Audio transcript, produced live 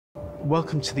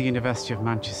Welcome to the University of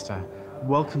Manchester.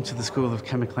 Welcome to the School of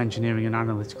Chemical Engineering and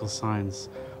Analytical Science,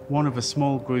 one of a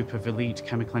small group of elite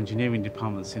chemical engineering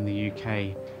departments in the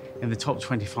UK, in the top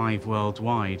 25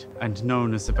 worldwide, and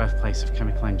known as the birthplace of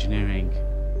chemical engineering.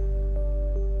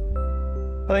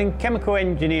 Well, in chemical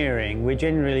engineering, we're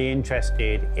generally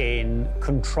interested in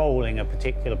controlling a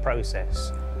particular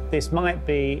process. This might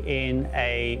be in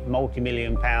a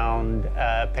multi-million-pound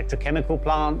petrochemical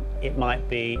plant, it might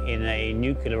be in a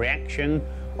nuclear reaction,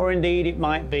 or indeed it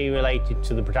might be related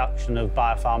to the production of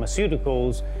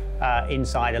biopharmaceuticals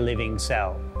inside a living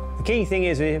cell. The key thing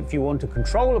is, if you want to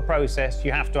control a process,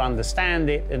 you have to understand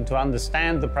it, and to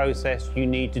understand the process, you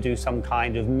need to do some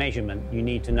kind of measurement. You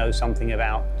need to know something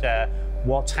about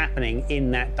what's happening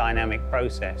in that dynamic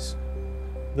process.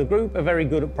 The group are very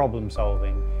good at problem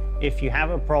solving. If you have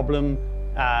a problem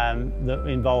that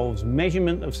involves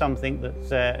measurement of something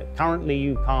that currently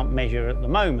you can't measure at the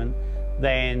moment,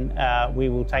 then we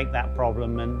will take that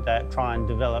problem and try and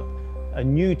develop a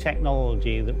new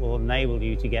technology that will enable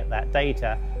you to get that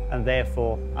data and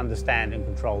therefore understand and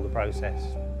control the process.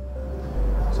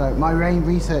 So my main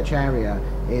research area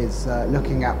is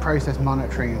looking at process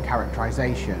monitoring and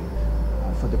characterization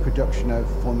for the production of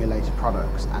formulated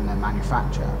products and their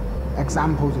manufacture.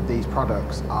 Examples of these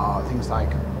products are things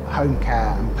like home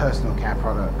care and personal care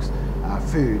products,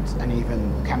 foods, and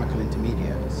even chemical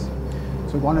intermediates.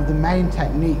 So one of the main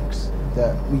techniques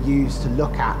that we use to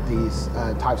look at these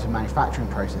types of manufacturing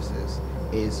processes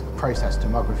is process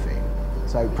tomography.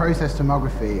 So process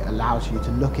tomography allows you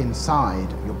to look inside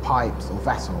your pipes or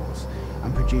vessels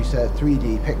and produce a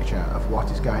 3D picture of what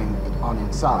is going on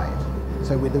inside.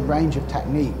 So with a range of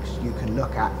techniques, you can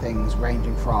look at things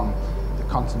ranging from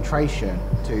concentration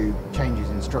to changes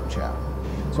in structure.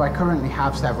 So I currently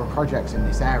have several projects in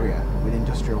this area with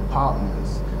industrial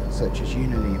partners such as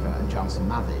Unilever and Johnson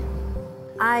Matthey.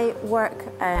 I work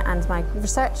and my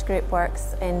research group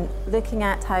works in looking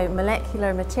at how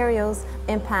molecular materials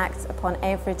impact upon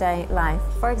everyday life.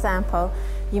 For example,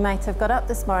 you might have got up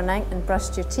this morning and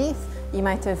brushed your teeth. You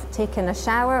might have taken a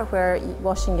shower where you're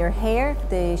washing your hair.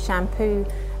 The shampoo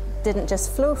didn't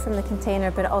just flow from the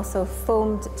container, but it also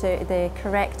foamed to the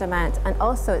correct amount. And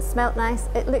also it smelt nice,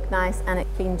 it looked nice, and it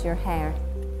cleaned your hair.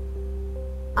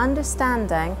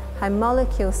 Understanding how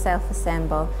molecules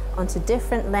self-assemble onto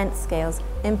different length scales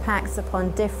impacts upon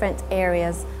different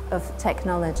areas of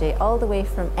technology, all the way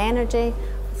from energy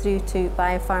through to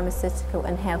biopharmaceutical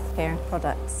and healthcare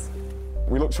products.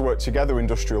 We look to work together with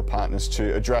industrial partners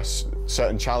to address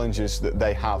certain challenges that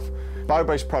they have.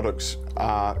 Bio-based products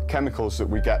are chemicals that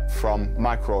we get from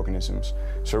microorganisms.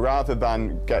 So rather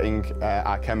than getting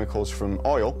our chemicals from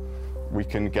oil, we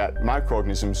can get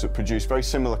microorganisms that produce very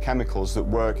similar chemicals that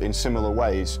work in similar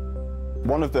ways.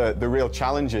 One of the real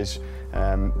challenges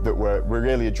that we're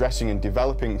really addressing in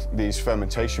developing these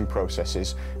fermentation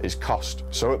processes is cost.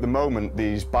 So at the moment,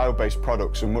 these bio-based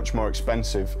products are much more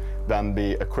expensive than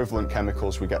the equivalent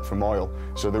chemicals we get from oil.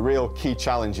 So the real key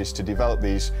challenge is to develop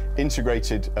these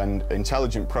integrated and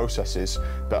intelligent processes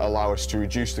that allow us to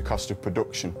reduce the cost of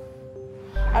production.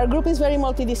 Our group is very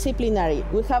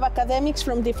multidisciplinary. We have academics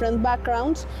from different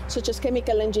backgrounds, such as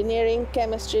chemical engineering,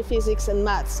 chemistry, physics, and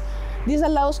maths. This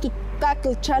allows us to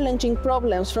tackle challenging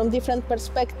problems from different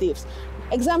perspectives.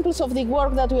 Examples of the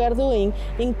work that we are doing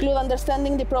include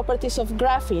understanding the properties of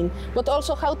graphene, but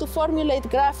also how to formulate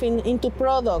graphene into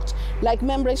products like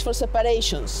membranes for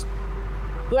separations.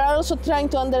 We are also trying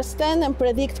to understand and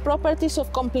predict properties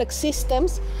of complex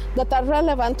systems that are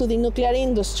relevant to the nuclear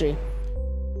industry.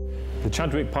 The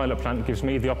Chadwick pilot plant gives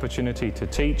me the opportunity to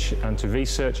teach and to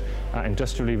research at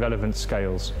industrially relevant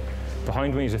scales.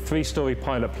 Behind me is a 3-storey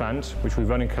pilot plant which we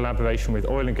run in collaboration with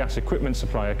oil and gas equipment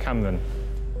supplier Cameron.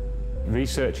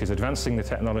 Research is advancing the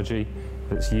technology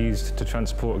that's used to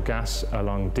transport gas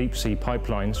along deep-sea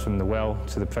pipelines from the well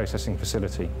to the processing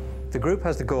facility. The group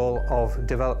has the goal of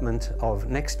development of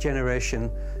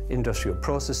next-generation industrial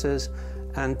processes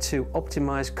and to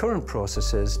optimize current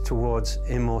processes towards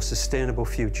a more sustainable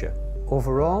future.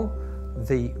 Overall,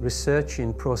 the research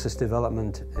in process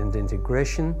development and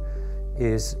integration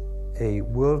is a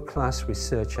world-class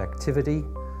research activity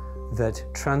that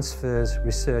transfers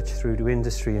research through to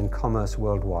industry and commerce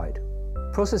worldwide.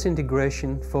 Process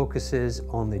integration focuses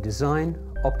on the design,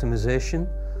 optimization,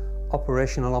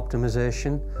 operational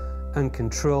optimization, and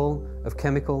control of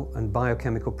chemical and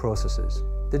biochemical processes.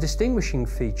 The distinguishing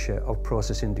feature of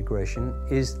process integration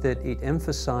is that it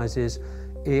emphasizes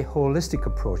a holistic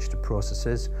approach to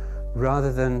processes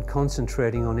rather than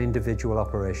concentrating on individual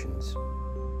operations.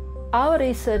 Our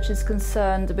research is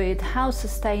concerned with how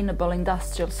sustainable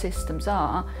industrial systems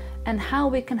are and how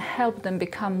we can help them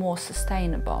become more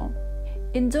sustainable.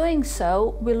 In doing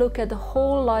so, we look at the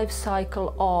whole life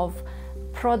cycle of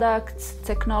products,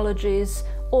 technologies,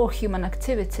 or human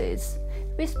activities.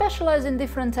 We specialize in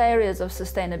different areas of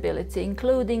sustainability,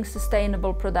 including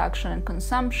sustainable production and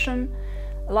consumption,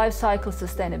 life cycle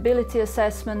sustainability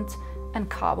assessment, and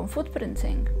carbon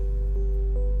footprinting.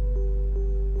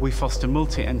 We foster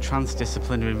multi- and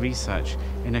transdisciplinary research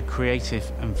in a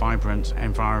creative and vibrant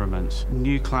environment.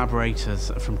 New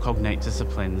collaborators from cognate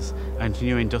disciplines and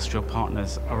new industrial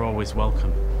partners are always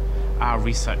welcome. Our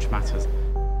research matters.